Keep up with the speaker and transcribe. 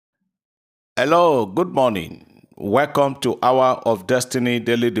Hello, good morning. Welcome to Hour of Destiny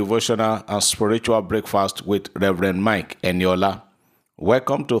Daily Devotional and Spiritual Breakfast with Reverend Mike Eniola.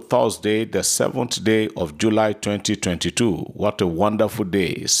 Welcome to Thursday, the 7th day of July 2022. What a wonderful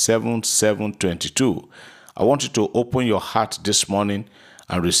day, 7/7/22. I want you to open your heart this morning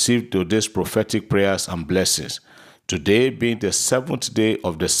and receive today's prophetic prayers and blessings. Today being the 7th day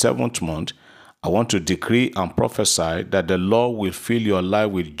of the 7th month, I want to decree and prophesy that the Lord will fill your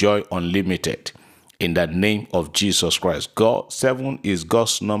life with joy unlimited in the name of Jesus Christ. 7 is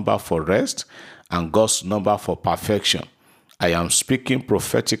God's number for rest and God's number for perfection. I am speaking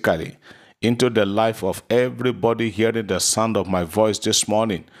prophetically into the life of everybody hearing the sound of my voice this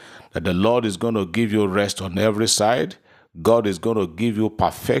morning, that the Lord is going to give you rest on every side. God is going to give you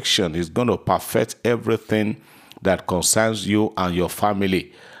perfection. He's going to perfect everything that concerns you and your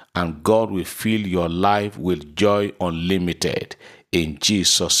family. And God will fill your life with joy unlimited in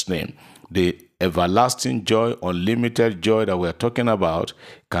Jesus' name. The everlasting joy, unlimited joy that we're talking about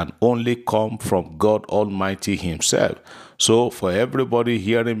can only come from God Almighty Himself. So for everybody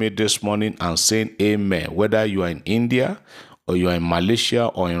hearing me this morning and saying amen, whether you are in India or you are in Malaysia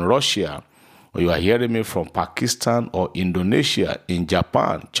or in Russia, or you are hearing me from Pakistan or Indonesia, in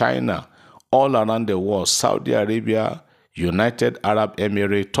Japan, China, all around the world, Saudi Arabia, United Arab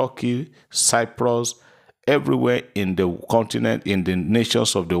Emirates, Turkey, Cyprus, everywhere in the continent, in the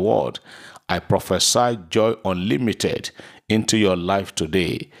nations of the world, I prophesy joy unlimited into your life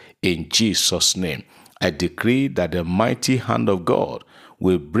today in Jesus' name. I decree that the mighty hand of God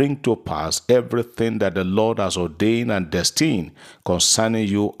will bring to pass everything that the Lord has ordained and destined concerning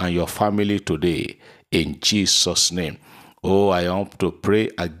you and your family today in Jesus' name. Oh, I want to pray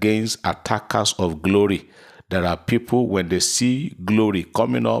against attackers of glory. There are people, when they see glory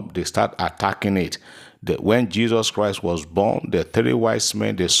coming up, they start attacking it. When Jesus Christ was born, the three wise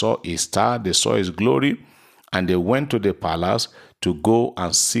men, they saw his star, they saw his glory, and they went to the palace to go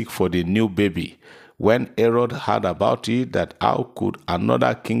and seek for the new baby. When Herod heard about it, that how could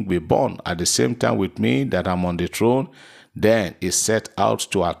another king be born at the same time with me that I'm on the throne, then he set out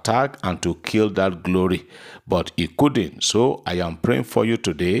to attack and to kill that glory. But he couldn't. So I am praying for you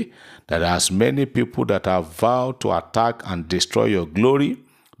today that as many people that have vowed to attack and destroy your glory,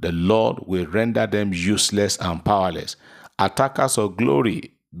 the Lord will render them useless and powerless. Attackers of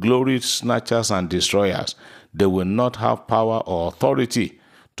glory, glory snatchers and destroyers, they will not have power or authority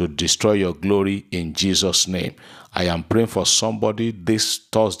to destroy your glory in Jesus' name. I am praying for somebody this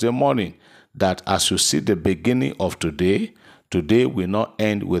Thursday morning that as you see the beginning of today, today will not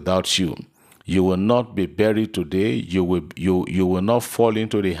end without you. You will not be buried today. You will not fall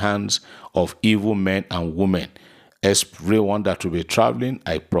into the hands of evil men and women. Everyone that will be traveling,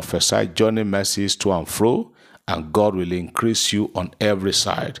 I prophesy journey mercies to and fro, and God will increase you on every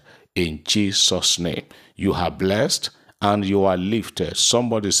side in Jesus' name. You are blessed and you are lifted.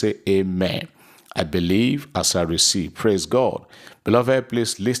 Somebody say amen. I believe as I receive. Praise God. Beloved,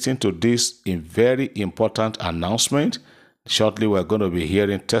 please listen to this very important announcement. Shortly, we're going to be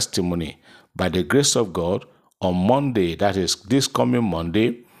hearing testimony. By the grace of God, on Monday, that is this coming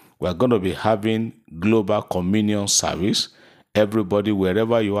Monday, we're going to be having Global Communion Service. Everybody,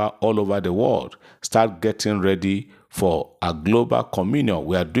 wherever you are, all over the world, start getting ready for a Global Communion.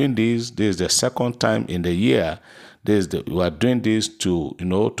 We are doing this. This is the second time in the year. We are doing this to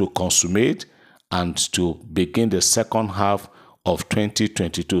consummate and to begin the second half of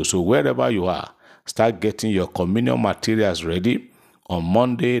 2022. So wherever you are, start getting your communion materials ready. On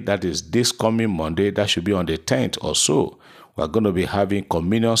Monday, that is this coming Monday, that should be on the 10th or so, we're going to be having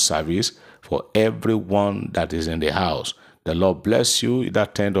communion service for everyone that is in the house. The Lord bless you, either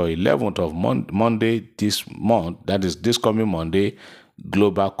 10th or 11th of Monday this month, that is this coming Monday,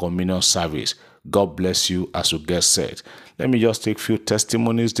 Global Communion Service. God bless you as you get set. Let me just take a few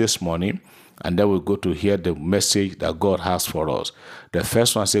testimonies this morning, and then we'll go to hear the message that God has for us. The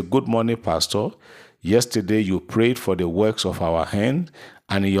first one says, good morning, Pastor. Yesterday you prayed for the works of our hand,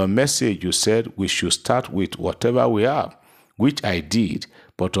 and in your message you said we should start with whatever we have, which I did.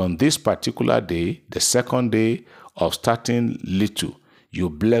 But on this particular day, the second day of starting little,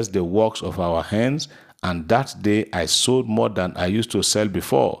 you blessed the works of our hands, and that day I sold more than I used to sell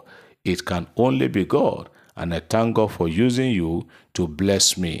before. It can only be God, and I thank God for using you to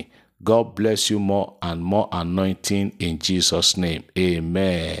bless me. God bless you more and more anointing in Jesus' name.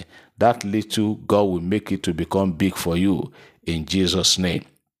 Amen. That little, God will make it to become big for you in Jesus' name.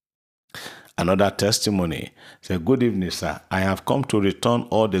 Another testimony. Say, good evening, sir. I have come to return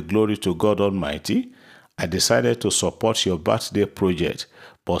all the glory to God Almighty. I decided to support your birthday project,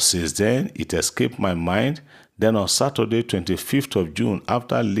 but since then, it escaped my mind Then on Saturday, 25th of June,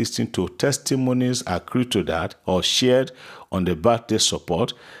 after listening to testimonies accrued to that or shared on the birthday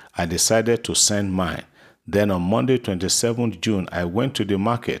support, I decided to send mine. Then on Monday, 27th June, I went to the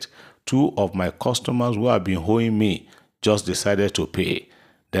market. 2 of my customers who have been owing me just decided to pay.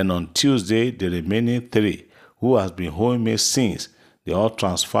 Then on Tuesday, the remaining 3 who has been owing me since, they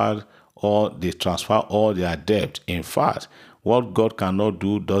transfer all their debt. In fact, what God cannot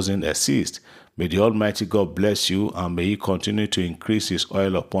do doesn't exist. May the Almighty God bless you, and may He continue to increase His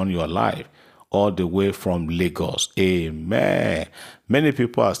oil upon your life all the way from Lagos. Amen. Many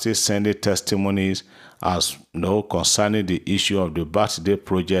people are still sending testimonies as concerning the issue of the birthday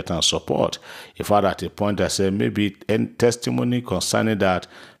project and support. In fact, at a point I said maybe any testimony concerning that,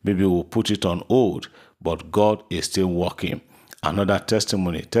 maybe we'll put it on hold, but God is still working. Another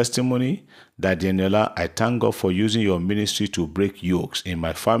testimony that Daniela, I thank God for using your ministry to break yokes in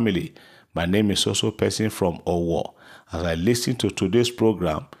my family. My name is also a person from Owo. As I listened to today's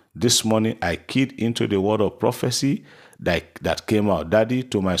program this morning, I keyed into the word of prophecy that came out. Daddy,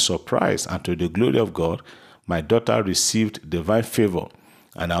 to my surprise and to the glory of God, my daughter received divine favor,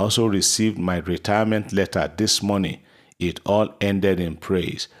 and I also received my retirement letter this morning. It all ended in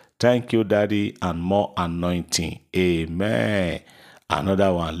praise. Thank you, Daddy, and more anointing. Amen.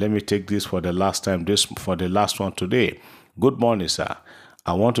 Another one. Let me take this for the last time, for the last one today. Good morning, sir.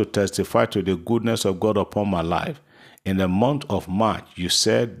 I want to testify to the goodness of God upon my life. In the month of March, you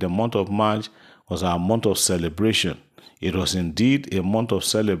said the month of March was our month of celebration. It was indeed a month of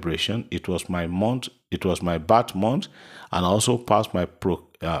celebration. It was my month. It was my birth month, and I also passed my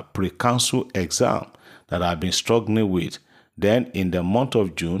pre-council exam that I've been struggling with. Then in the month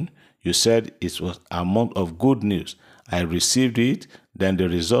of June, you said it was a month of good news. I received it. Then the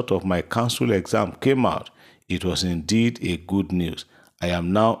result of my council exam came out. It was indeed a good news. I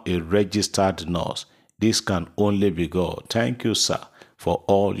am now a registered nurse. This can only be God. Thank you, sir, for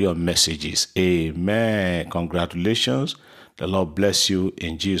all your messages. Amen. Congratulations. The Lord bless you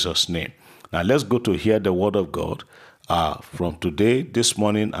in Jesus' name. Now let's go to hear the word of God from today, this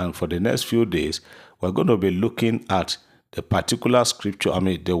morning, and for the next few days. We're going to be looking at the particular scripture,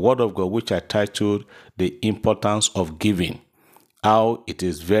 the word of God, which I titled The Importance of Giving. How it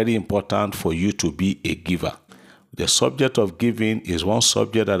is very important for you to be a giver. The subject of giving is one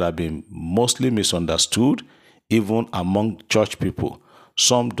subject that has been mostly misunderstood, even among church people.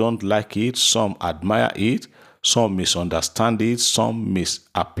 Some don't like it, some admire it, some misunderstand it, some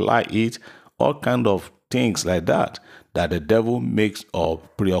misapply it, all kind of things like that the devil makes or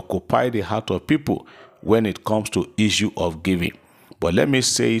preoccupy the heart of people when it comes to issue of giving. But let me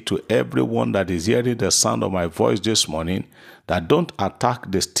say to everyone that is hearing the sound of my voice this morning, that don't attack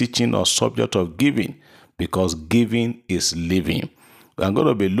this teaching or subject of giving, because giving is living. I'm going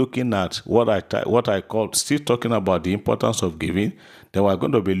to be looking at what I call, still talking about the importance of giving. Then we're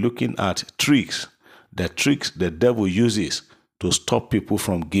going to be looking at tricks, the tricks the devil uses to stop people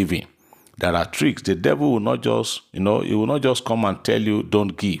from giving. There are tricks. The devil will not just, he will not just come and tell you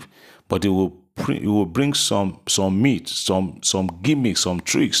don't give, but he will bring some meat, some gimmicks, some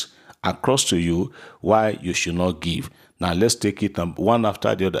tricks across to you why you should not give. Now let's take it one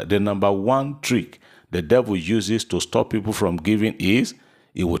after the other. The number one trick the devil uses to stop people from giving is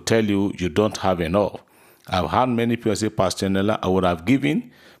he will tell you you don't have enough. I've had many people say, Pastor Nella, I would have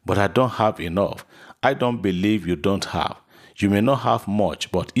given, but I don't have enough. I don't believe you don't have. You may not have much,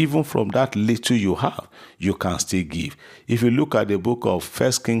 but even from that little you have, you can still give. If you look at the book of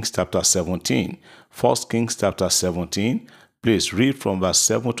 1 Kings chapter 17, 1 Kings chapter 17, please read from verse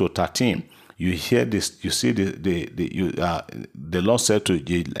 7 to 13. You hear this, you see the Lord said to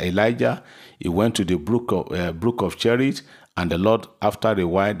Elijah, he went to the brook of Cherith, and the Lord, after a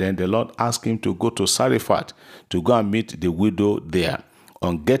while, then the Lord asked him to go to Sarephat to go and meet the widow there.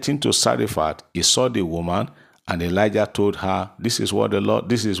 On getting to Sarephat, he saw the woman, and Elijah told her, this is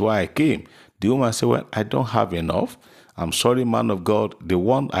why I came. The woman said, well, I don't have enough. I'm sorry, man of God, the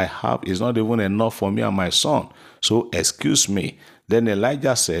one I have is not even enough for me and my son. So excuse me. Then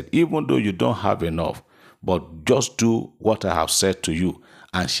Elijah said, even though you don't have enough, but just do what I have said to you.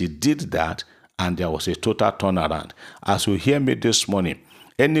 And she did that, and there was a total turnaround. As you hear me this morning,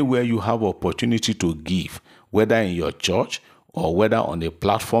 anywhere you have opportunity to give, whether in your church or whether on a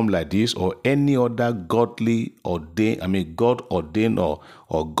platform like this or any other God ordained or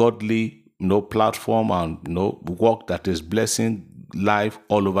godly platform and work that is blessing life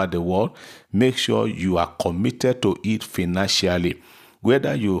all over the world, make sure you are committed to it financially.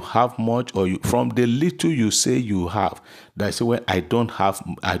 Whether you have much or from the little you say you have, that say, well, I don't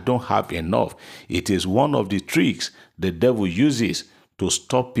have enough. It is one of the tricks the devil uses to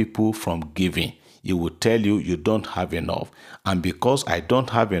stop people from giving. He will tell you you don't have enough. And because I don't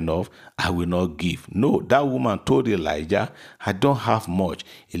have enough, I will not give. No, that woman told Elijah, I don't have much.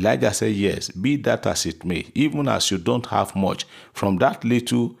 Elijah said, yes, be that as it may. Even as you don't have much, from that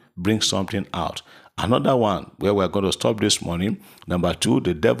little, bring something out. Another one where we're going to stop this morning. Number 2,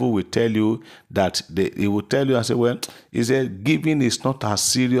 the devil will tell you that he will tell you and say, well, he said, giving is not as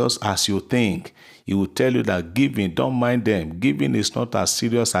serious as you think. He will tell you that giving, don't mind them. Giving is not as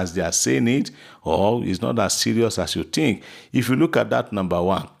serious as they are saying it, or it's not as serious as you think. If you look at that number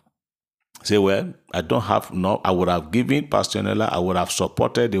 1, say, well, I don't have enough. I would have given, Pastor Nella, I would have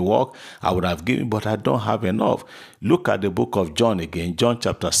supported the work. I would have given, but I don't have enough. Look at the book of John again, John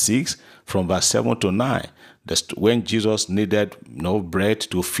chapter 6, from verse 7 to 9. When Jesus needed bread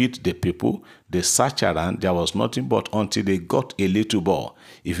to feed the people, they searched around. There was nothing but until they got a little ball.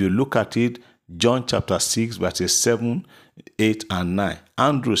 If you look at it, John chapter 6, verses 7, 8, and 9.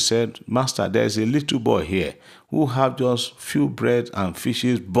 Andrew said, Master, there is a little boy here who have just few bread and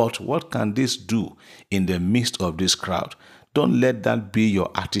fishes, but what can this do in the midst of this crowd? Don't let that be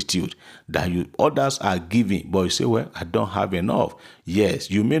your attitude, that others are giving, but you say, well, I don't have enough. Yes,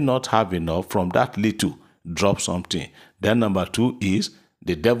 you may not have enough. From that little, drop something. Then number 2 is,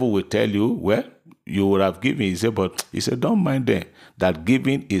 the devil will tell you, well, you would have given. He said, don't mind them. That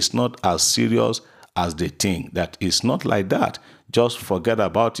giving is not as serious as they think. That it's not like that. Just forget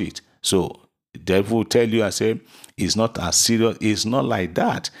about it. So the devil will tell you and say, it's not as serious. It's not like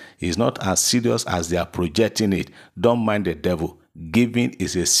that. It's not as serious as they are projecting it. Don't mind the devil. Giving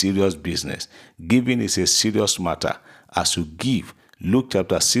is a serious business. Giving is a serious matter. As you give, Luke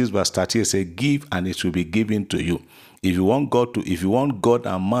chapter 6 verse 30 says, give and it will be given to you. If you want God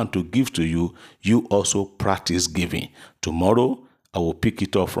and man to give to you, you also practice giving. Tomorrow, I will pick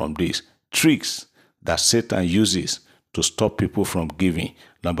it up from this. Tricks that Satan uses to stop people from giving.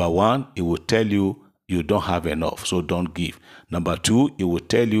 Number 1, it will tell you you don't have enough, so don't give. Number 2, it will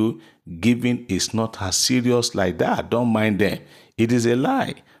tell you giving is not as serious like that. Don't mind them. It is a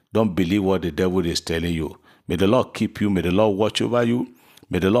lie. Don't believe what the devil is telling you. May the Lord keep you. May the Lord watch over you.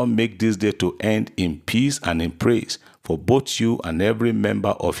 May the Lord make this day to end in peace and in praise for both you and every member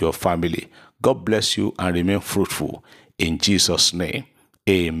of your family. God bless you and remain fruitful. In Jesus' name,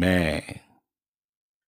 amen.